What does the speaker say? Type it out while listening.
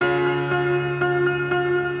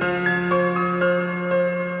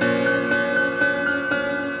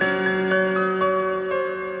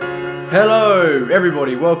Hello,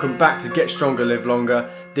 everybody. Welcome back to Get Stronger, Live Longer.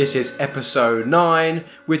 This is episode 9.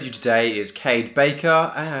 With you today is Cade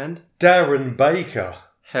Baker and Darren Baker.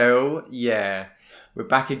 Hell yeah. We're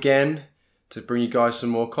back again to bring you guys some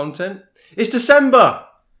more content. It's December!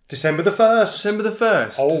 December the 1st. December the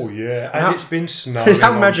 1st. Oh, yeah. And it's been snowing.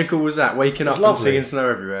 How magical was that? Waking up and lovely. seeing snow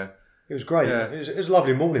everywhere. It was great. Yeah. It was a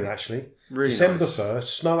lovely morning, actually. Really December nice. the 1st,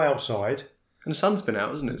 snow outside. And the sun's been out,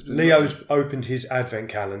 hasn't it? It's been Leo's opened his advent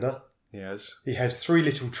calendar. Yes. He had 3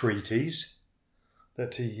 little treaties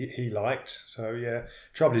that he liked. So, yeah.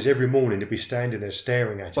 Trouble is, every morning he'd be standing there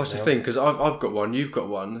staring at it. That's the thing, because I've got one, you've got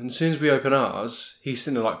one, and as soon as we open ours, he's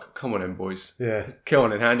sitting there like, come on in, boys. Yeah. Come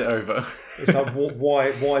on in, hand it over. It's like,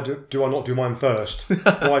 why do I not do mine first?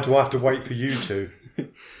 Why do I have to wait for you to?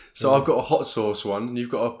 So I've got a hot sauce one, and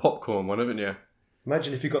you've got a popcorn one, haven't you?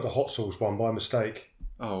 Imagine if you got the hot sauce one by mistake.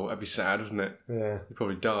 Oh, that'd be sad, wouldn't it? Yeah. You'd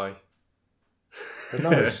probably die. But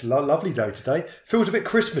no, it's a lovely day today. Feels a bit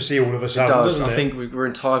Christmassy all of a It sudden, does. doesn't it? I think we're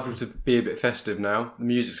entitled to be a bit festive now. The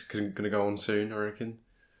music's going to go on soon, I reckon.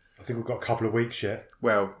 I think we've got a couple of weeks yet.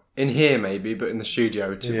 Well, in here maybe, but in the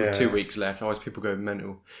studio, with 2 weeks left. Otherwise people go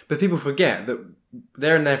mental. But people forget that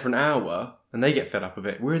they're in there for an hour and they get fed up of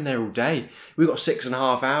it. We're in there all day. We've got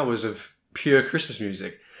 6.5 hours of pure Christmas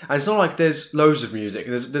music. And it's not like there's loads of music.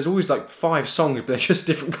 There's always like 5 songs, but they're just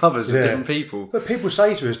different covers of different people. But people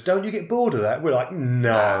say to us, don't you get bored of that? We're like, no.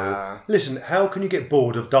 Nah. Listen, how can you get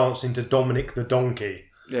bored of dancing to Dominic the Donkey?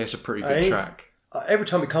 Yeah, it's a pretty good track. Every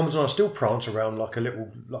time it comes on, I still prance around like a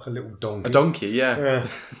little donkey. A donkey, yeah. Yeah.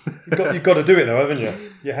 You've got to do it though, haven't you?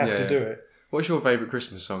 You have to do it. What's your favourite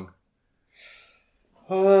Christmas song?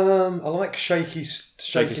 I like Shaking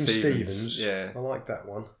Stevens. Yeah. I like that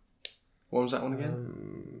one. What was that one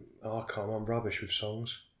again? I can't. I'm rubbish with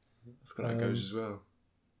songs. I forgot how it goes as well.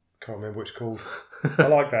 Can't remember what it's called. I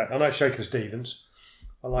like that. I like Shaking Stevens.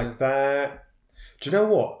 I like that. Do you know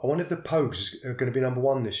what? I wonder if the Pogues are going to be number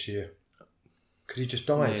 1 this year. Because he just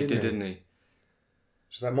died, didn't he?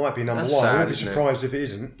 So that might be number 1. I wouldn't be surprised if it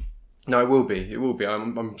isn't. No, it will be. It will be.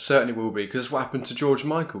 I'm certain it will be. Because that's what happened to George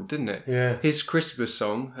Michael, didn't it? Yeah. His Christmas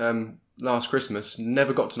song, Last Christmas,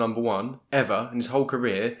 never got to number 1, ever, in his whole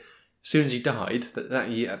career. As soon as he died, that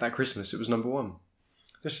year, that Christmas, it was number 1.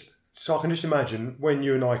 So I can just imagine when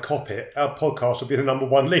you and I cop it, our podcast will be the number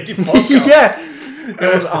 1 leading podcast.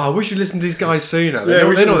 Yeah! I wish you listened to these guys sooner. They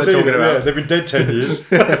know what they're talking about. Yeah, they've been dead 10 years.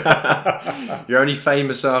 You're only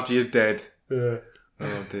famous after you're dead. Yeah.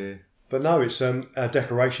 Oh dear. But no, it's our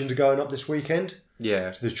decorations are going up this weekend. Yeah.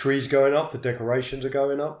 So the trees going up, the decorations are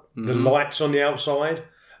going up, the lights on the outside,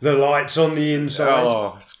 the lights on the inside.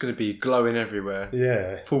 Oh, it's going to be glowing everywhere.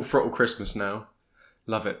 Yeah. Full throttle Christmas now.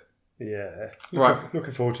 Love it. Yeah.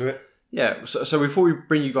 Looking forward to it. Yeah, so before we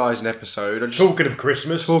bring you guys an episode... Talking of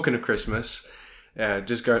Christmas,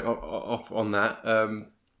 just going off on that,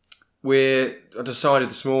 I decided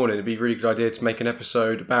this morning it'd be a really good idea to make an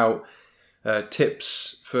episode about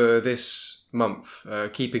tips for this month.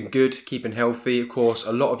 Keeping good, keeping healthy. Of course,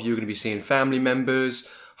 a lot of you are going to be seeing family members,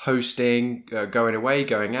 hosting, going away,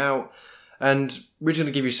 going out. And we're going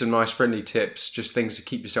to give you some nice friendly tips, just things to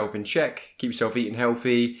keep yourself in check, keep yourself eating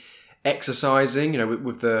healthy, exercising.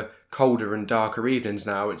 With the colder and darker evenings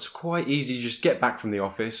now, it's quite easy to just get back from the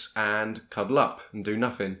office and cuddle up and do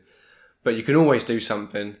nothing. But you can always do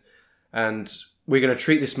something. And we're going to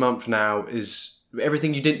treat this month now is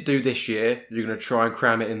everything you didn't do this year, you're going to try and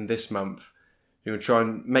cram it in this month. You're going to try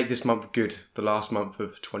and make this month good, the last month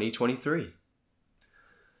of 2023.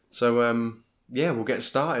 So, we'll get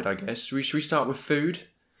started, I guess. Should we start with food?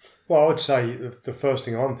 Well, I would say the first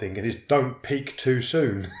thing I'm thinking is don't peak too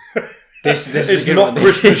soon. This it's is a good not one.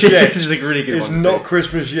 Christmas yet. This is a really good one. It's not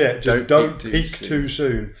Christmas yet. Just don't peak too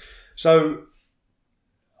soon. So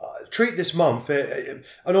treat this month, and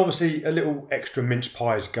obviously a little extra mince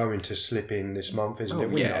pie is going to slip in this month, isn't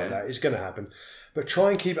it? We know that. It's going to happen. But try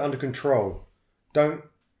and keep it under control. Don't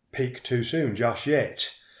peak too soon just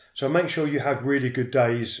yet. So make sure you have really good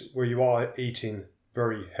days where you are eating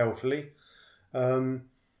very healthily.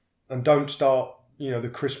 And don't start,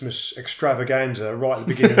 the Christmas extravaganza right at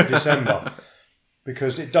the beginning of December.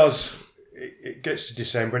 Because it gets to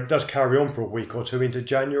December and it does carry on for a week or 2 into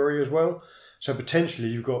January as well. So potentially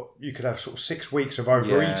you could have sort of 6 weeks of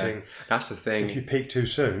overeating. Yeah, that's the thing. If you peak too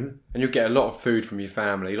soon. And you'll get a lot of food from your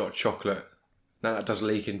family, a lot of chocolate. Now that does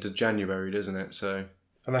leak into January, doesn't it? So.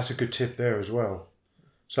 And that's a good tip there as well.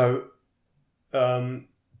 So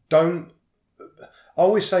don't... I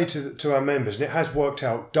always say to our members, and it has worked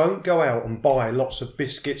out, don't go out and buy lots of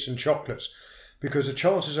biscuits and chocolates because the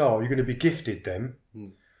chances are you're going to be gifted them.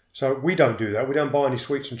 So we don't do that. We don't buy any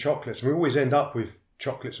sweets and chocolates. And we always end up with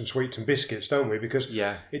chocolates and sweets and biscuits, don't we? Because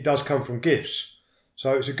Yeah. it does come from gifts.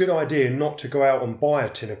 So it's a good idea not to go out and buy a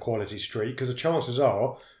tin of Quality Street, because the chances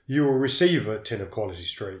are you will receive a tin of Quality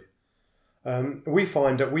Street. We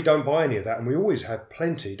find that we don't buy any of that, and we always have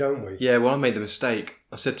plenty, don't we? Yeah, well, I made the mistake.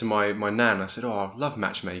 I said to my nan, I said, I love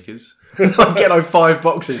Matchmakers. I get like 5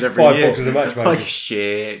 boxes every year. 5 boxes of Matchmakers. Like,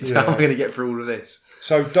 shit, how am I going to get through all of this?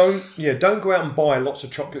 So don't go out and buy lots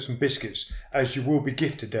of chocolates and biscuits, as you will be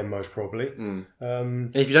gifted them most probably.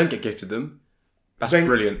 If you don't get gifted them, that's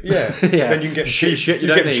brilliant. Yeah, then you can get shit you get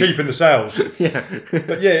don't them need. cheap in the sales. Yeah.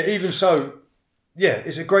 But yeah, even so, yeah,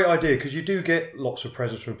 it's a great idea, because you do get lots of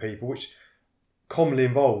presents from people, which commonly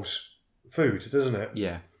involves food, doesn't it?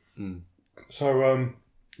 Yeah. So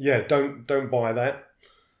don't buy that.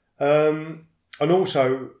 And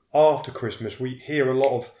also after Christmas, we hear a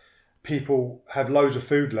lot of people have loads of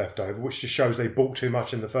food left over, which just shows they bought too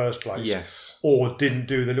much in the first place. Yes. Or didn't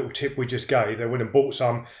do the little tip we just gave. They went and bought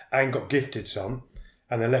some and got gifted some,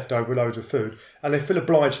 and they're left over with loads of food, and they feel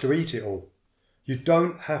obliged to eat it all. You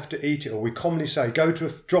don't have to eat it all. We commonly say drop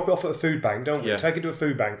it off at a food bank, don't we? Yeah. Take it to a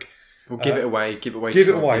food bank. Well, give it away. Give it away. Give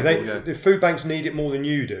it away. The food banks need it more than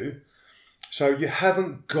you do. So you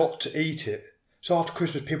haven't got to eat it. So after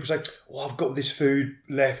Christmas, people say, I've got this food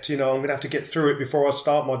left, I'm going to have to get through it before I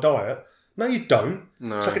start my diet. No, you don't.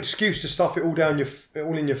 No. It's like an excuse to stuff it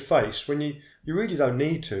all in your face when you really don't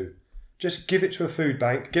need to. Just give it to a food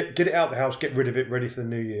bank, get it out of the house, get rid of it, ready for the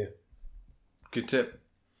new year. Good tip.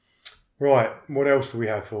 Right, what else do we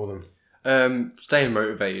have for them? Staying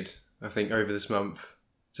motivated, I think, over this month.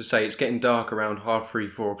 To say it's getting dark around 3:30,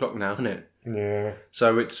 4 o'clock now, isn't it? Yeah.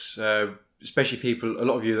 So it's, especially people, a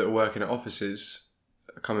lot of you that are working at offices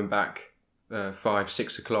are coming back 5,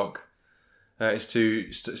 6 o'clock. Is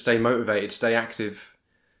to stay motivated, stay active.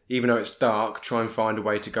 Even though it's dark, try and find a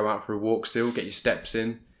way to go out for a walk still, get your steps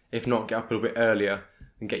in. If not, get up a little bit earlier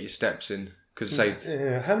and get your steps in. Because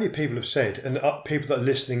how many people have said, and people that are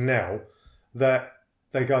listening now, that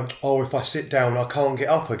they go, if I sit down, I can't get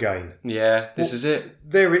up again. Yeah, this is it.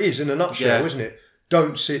 There it is in a nutshell, isn't it?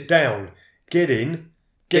 Don't sit down. Get in,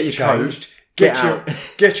 get your changed, coat,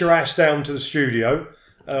 get your ass down to the studio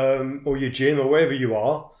or your gym or wherever you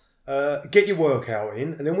are. Get your workout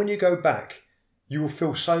in, and then when you go back, you will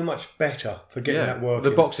feel so much better for getting that work in.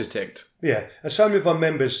 The box is ticked. Yeah, and so many of our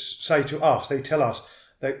members say to us, they tell us,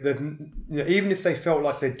 they've even if they felt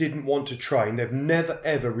like they didn't want to train, they've never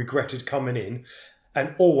ever regretted coming in,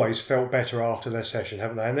 and always felt better after their session,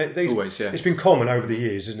 haven't they? And Always, yeah. It's been common over the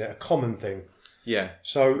years, isn't it? A common thing. Yeah.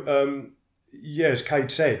 So, as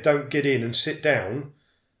Cade said, don't get in and sit down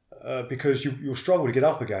because you'll struggle to get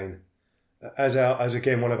up again. As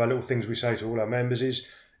again, one of our little things we say to all our members is,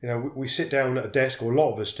 we sit down at a desk, or a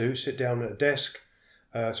lot of us do, sit down at a desk.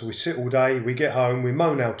 So we sit all day, we get home, we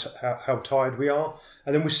moan how tired we are,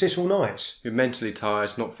 and then we sit all night. You're mentally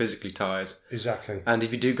tired, not physically tired. Exactly. And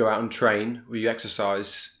if you do go out and train, or you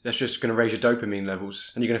exercise, that's just going to raise your dopamine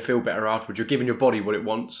levels, and you're going to feel better afterwards. You're giving your body what it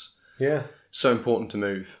wants. Yeah. So important to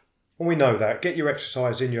move. And we know that. Get your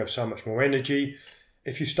exercise in, you have so much more energy.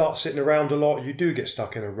 If you start sitting around a lot, you do get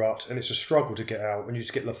stuck in a rut, and it's a struggle to get out. When you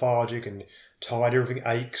just get lethargic and tired, everything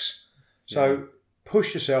aches. So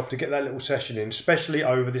push yourself to get that little session in, especially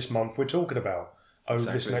over this month we're talking about,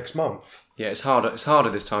 this next month. Yeah, it's harder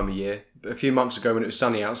this time of year. A few months ago when it was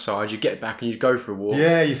sunny outside, you'd get back and you'd go for a walk.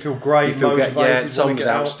 Yeah, you feel great, motivated. The sun was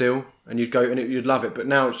out still, and you'd go and you'd love it. But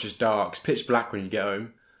now it's just dark. It's pitch black when you get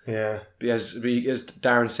home. Yeah. But as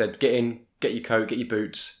Darren said, get in, get your coat, get your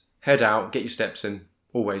boots, head out, get your steps in.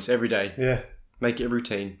 Always, every day. Yeah. Make it a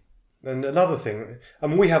routine. And another thing,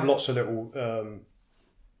 we have lots of little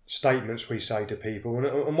statements we say to people,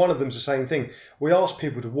 and one of them's the same thing. We ask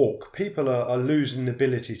people to walk. People are losing the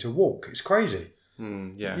ability to walk. It's crazy.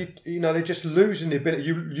 Yeah. They're just losing the ability.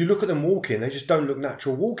 You look at them walking, they just don't look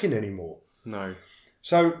natural walking anymore. No.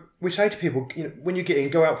 So we say to people, when you get in,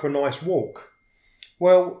 go out for a nice walk.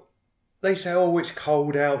 Well, they say, it's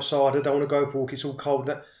cold outside, I don't want to go for a walk, it's all cold.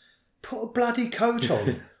 Put a bloody coat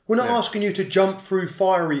on. We're not asking you to jump through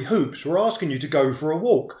fiery hoops. We're asking you to go for a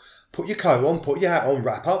walk. Put your coat on, put your hat on,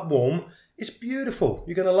 wrap up warm. It's beautiful.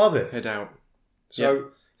 You're going to love it. Head out. So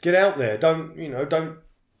get out there. Don't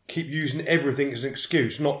keep using everything as an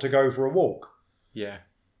excuse not to go for a walk. Yeah.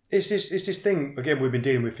 It's this thing, again, we've been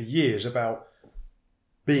dealing with for years about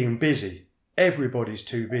being busy. Everybody's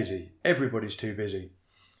too busy. Everybody's too busy.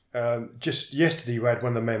 Just yesterday we had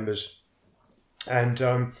one of the members,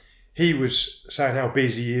 and he was saying how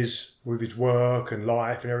busy he is with his work and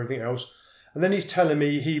life and everything else. And then he's telling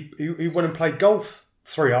me he went and played golf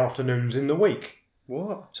 3 afternoons in the week.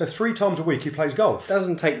 What? So 3 times a week he plays golf. That's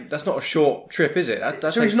not a short trip, is it?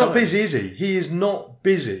 So he's not busy, is he? He is not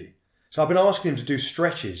busy. So I've been asking him to do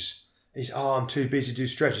stretches. I'm too busy to do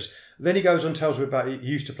stretches. Then he goes on and tells me about he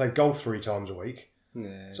used to play golf 3 times a week.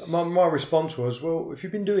 Yes. So my response was, well, if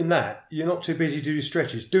you've been doing that, you're not too busy to do your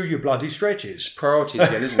stretches. Do your bloody stretches. It's priorities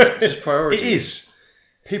again, isn't it? It's just priorities. It is.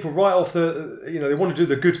 People write off they want to do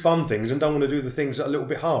the good fun things and don't want to do the things that are a little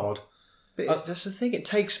bit hard. But that's the thing. It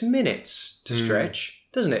takes minutes to stretch,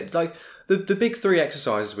 doesn't it? Like the big 3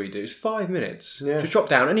 exercises we do is 5 minutes. Yeah. Just drop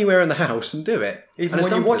down anywhere in the house and do it. Even when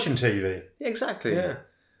you're watching TV. Yeah, exactly. Yeah.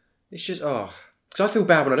 It's just because I feel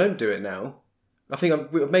bad when I don't do it now. I think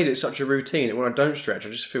I've made it such a routine that when I don't stretch, I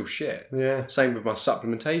just feel shit. Yeah. Same with my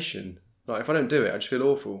supplementation. Like if I don't do it, I just feel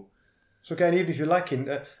awful. So again, even if you're lacking,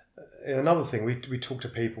 another thing, we talk to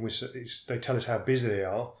people, they tell us how busy they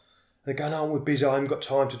are. They go, no, we're busy, I haven't got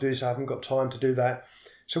time to do this, I haven't got time to do that.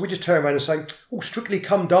 So we just turn around and say, Strictly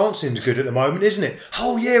Come Dancing's good at the moment, isn't it?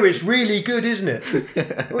 Oh yeah, it's really good, isn't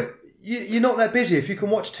it? Well, you're not that busy. If you can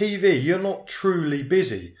watch TV, you're not truly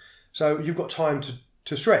busy. So you've got time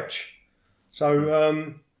to stretch.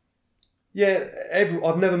 So,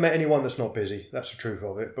 I've never met anyone that's not busy. That's the truth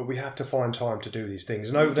of it. But we have to find time to do these things.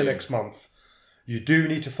 And over the next month, you do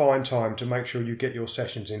need to find time to make sure you get your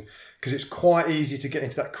sessions in. Because it's quite easy to get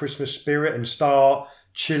into that Christmas spirit and start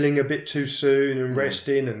chilling a bit too soon and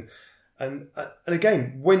resting. And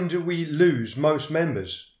again, when do we lose most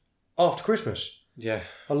members? After Christmas. Yeah.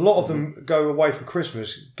 A lot of them go away for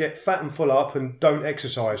Christmas, get fat and full up and don't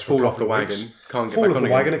exercise for fall off the wagon, and can't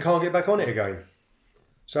get back on it again.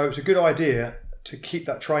 So it's a good idea to keep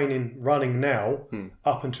that training running now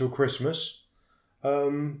up until Christmas,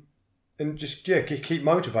 and just keep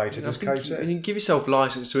motivated. As Kate said, and you give yourself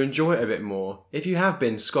license to enjoy it a bit more. If you have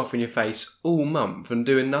been scoffing your face all month and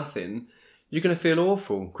doing nothing, you're going to feel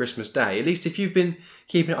awful Christmas Day. At least if you've been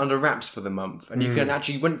keeping it under wraps for the month, and you can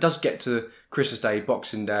actually, when it does get to Christmas Day,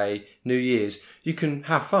 Boxing Day, New Year's, you can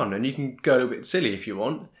have fun and you can go a little bit silly if you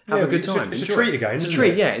want. Have a good time. It's a treat again. It's a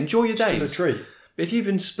treat, yeah. Enjoy your days. It's still a treat. But if you've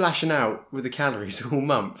been splashing out with the calories all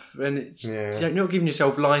month, then you're not giving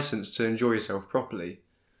yourself license to enjoy yourself properly.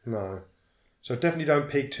 No. So definitely don't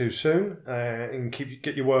peak too soon, and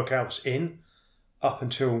get your workouts in up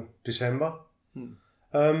until December.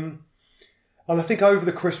 And I think over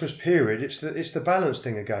the Christmas period, it's the balance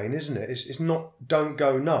thing again, isn't it? It's not don't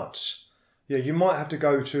go nuts. Yeah, you might have to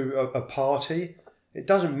go to a party. It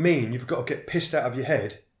doesn't mean you've got to get pissed out of your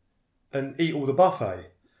head and eat all the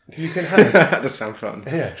buffet. You can have. That does sound fun.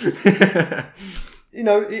 Yeah.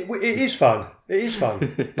 It is fun. It is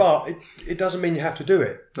fun, but it doesn't mean you have to do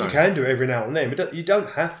it. No. You can do it every now and then, but you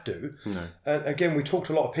don't have to. No. And again, we talk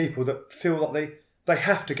to a lot of people that feel like they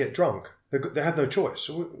have to get drunk. They have no choice.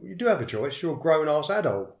 So you do have a choice. You're a grown-ass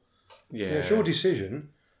adult. Yeah. It's your decision.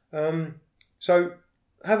 So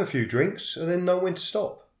have a few drinks and then know when to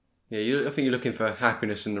stop. Yeah, I think you're looking for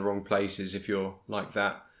happiness in the wrong places if you're like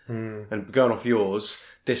that. And going off yours,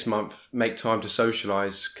 this month, make time to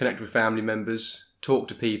socialise, connect with family members, talk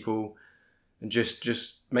to people, and just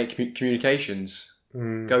make communications.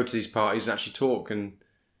 Go to these parties and actually talk and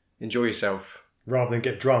enjoy yourself. Rather than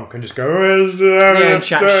get drunk and just go, and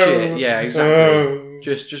chat shit. Yeah, exactly.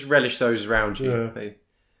 Just relish those around you. Yeah.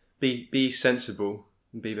 Be sensible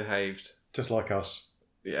and be behaved. Just like us.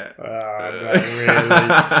 Yeah.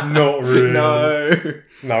 Not really.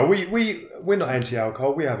 No, we're not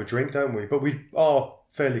anti-alcohol. We have a drink, don't we? But we are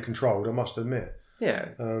fairly controlled, I must admit. Yeah.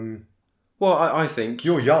 Well, I think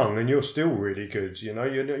you're young and you're still really good. You know,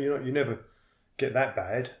 you never get that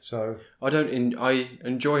bad. So I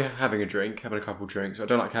enjoy having a drink, having a couple of drinks. I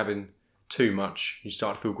don't like having too much. You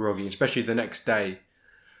start to feel groggy, especially the next day.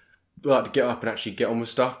 I like to get up and actually get on with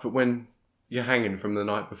stuff, but when you're hanging from the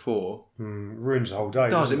night before, ruins the whole day.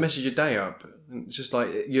 It messes your day up. It's just like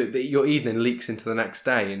your evening leaks into the next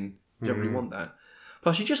day, and you don't really want that.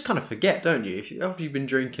 Plus, you just kind of forget, don't you? After you've been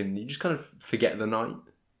drinking, you just kind of forget the night.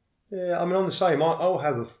 Yeah, I mean, I'm the same. I'll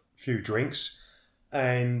have a few drinks,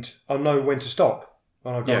 and I know when to stop.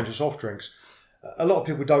 And I go into soft drinks. A lot of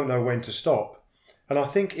people don't know when to stop, and I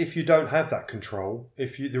think if you don't have that control,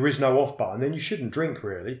 there is no off button, then you shouldn't drink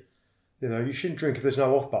really. You know, you shouldn't drink if there's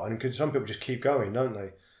no off button, because some people just keep going, don't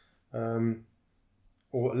they?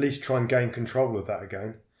 Or at least try and gain control of that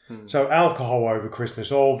again. So alcohol over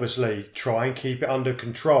Christmas, obviously, try and keep it under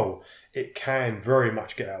control. It can very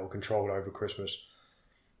much get out of control over Christmas.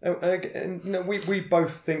 And you know, we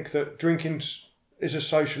both think that drinking is a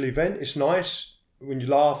social event. It's nice when you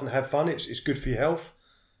laugh and have fun. It's good for your health.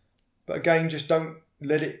 But again, just don't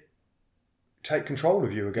let it take control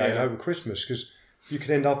of you again over Christmas, because you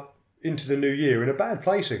could end up into the new year in a bad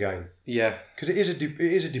place again. Yeah, because it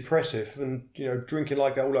is a depressive, and drinking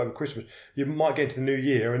like that all over Christmas, you might get into the new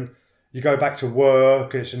year and you go back to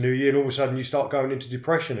work and it's a new year, and all of a sudden you start going into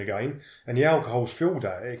depression again, and the alcohol's fueled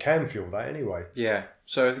that. It can fuel that anyway. Yeah.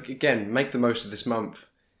 So again, make the most of this month.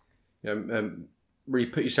 Really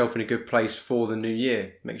put yourself in a good place for the new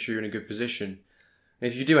year. Make sure you're in a good position.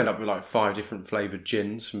 And if you do end up with like 5 different flavoured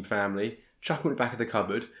gins from family, chuck them in the back of the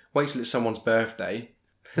cupboard. Wait till it's someone's birthday.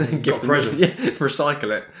 And give them a present.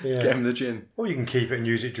 Recycle it. Yeah. Get them the gin. Or you can keep it and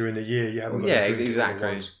use it during the year. You haven't got to drink exactly. it all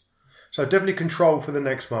at once. So definitely control for the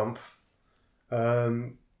next month.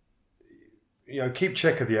 Keep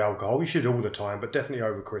check of the alcohol. You should all the time, but definitely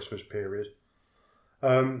over Christmas period.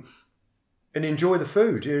 And enjoy the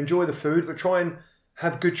food. Enjoy the food, but try and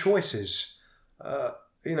have good choices.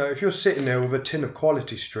 If you're sitting there with a tin of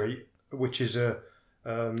Quality Street, which is if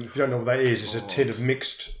you don't know what that is, it's a tin of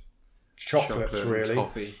mixed chocolates, really.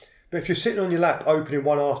 Toffee. But if you're sitting on your lap opening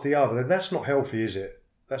one after the other, then that's not healthy, is it?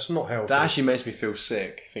 That's not healthy. That actually makes me feel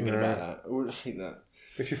sick thinking about that. I would hate that.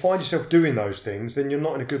 If you find yourself doing those things, then you're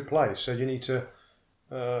not in a good place. So you need to,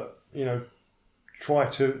 try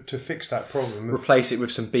to fix that problem. Replace it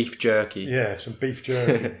with some beef jerky. Yeah, some beef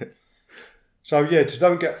jerky. So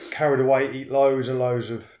don't get carried away. Eat loads and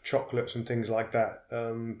loads of chocolates and things like that.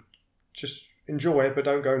 Just enjoy it, but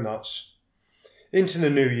don't go nuts. Into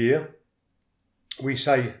the new year, we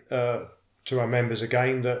say to our members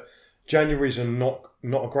again that January's not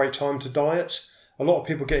a great time to diet. A lot of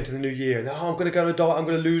people get into the new year and I'm going to go on a diet, I'm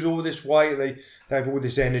going to lose all this weight. They have all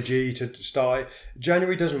this energy to start.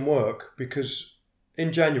 January doesn't work because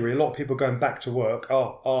in January, a lot of people are going back to work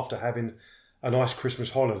after having a nice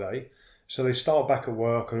Christmas holiday. So they start back at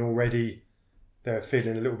work and already they're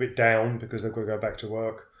feeling a little bit down because they've got to go back to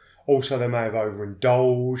work. Also, they may have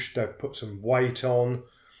overindulged. They've put some weight on,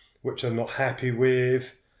 which they're not happy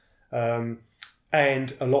with. And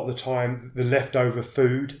a lot of the time, the leftover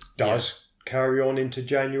food does carry on into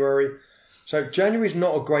January. So January is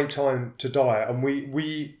not a great time to diet. And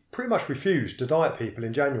we pretty much refuse to diet people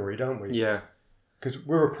in January, don't we? Yeah. Because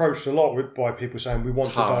we're approached a lot by people saying we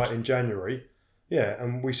want to diet in January. Yeah,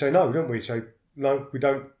 and we say no, don't we? So no, we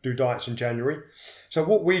don't do diets in January. So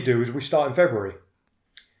what we do is we start in February.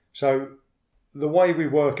 So the way we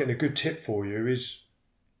work it, and a good tip for you is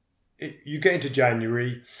you get into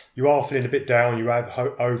January, you are feeling a bit down, you have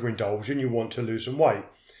overindulged and you want to lose some weight.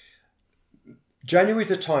 January is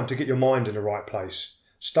the time to get your mind in the right place.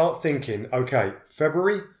 Start thinking, okay,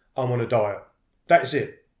 February, I'm on a diet. That's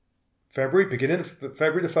it. Beginning of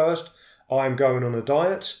February the 1st, I'm going on a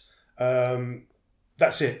diet.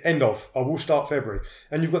 That's it. End of. I will start February.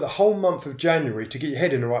 And you've got the whole month of January to get your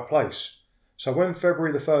head in the right place. So when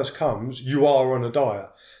February the 1st comes, you are on a diet.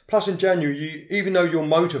 Plus in January, even though you're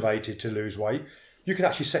motivated to lose weight, you can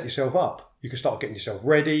actually set yourself up. You can start getting yourself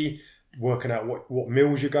ready, working out what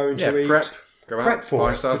meals you're going to eat. Prep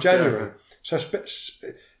for January. Yeah.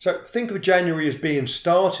 So think of January as being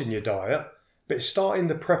starting your diet, but it's starting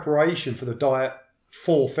the preparation for the diet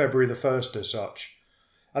for February the 1st as such.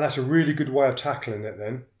 And that's a really good way of tackling it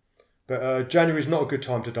then. But January is not a good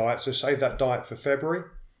time to diet, so save that diet for February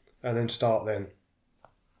and then start then.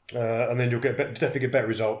 And then you'll definitely get better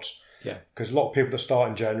results. Yeah. Because a lot of people that start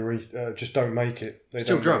in January just don't make it. They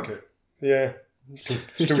still don't drunk. Make it. Yeah.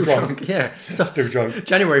 Still drunk. Yeah. Still drunk.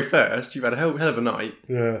 January 1st, you've had a hell of a night.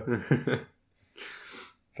 Yeah.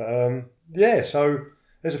 So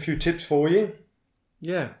there's a few tips for you.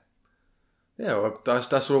 Yeah. Yeah, well,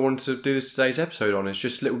 that's what I wanted to do today's episode on. It's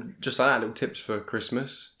just like that, little tips for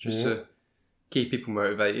Christmas, just to keep people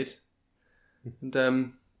motivated. And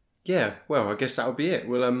I guess that'll be it.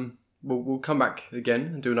 We'll come back again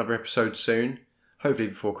and do another episode soon, hopefully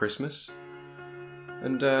before Christmas.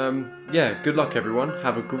 And good luck everyone.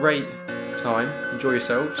 Have a great time. Enjoy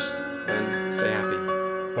yourselves and stay happy.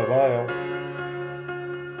 Bye bye.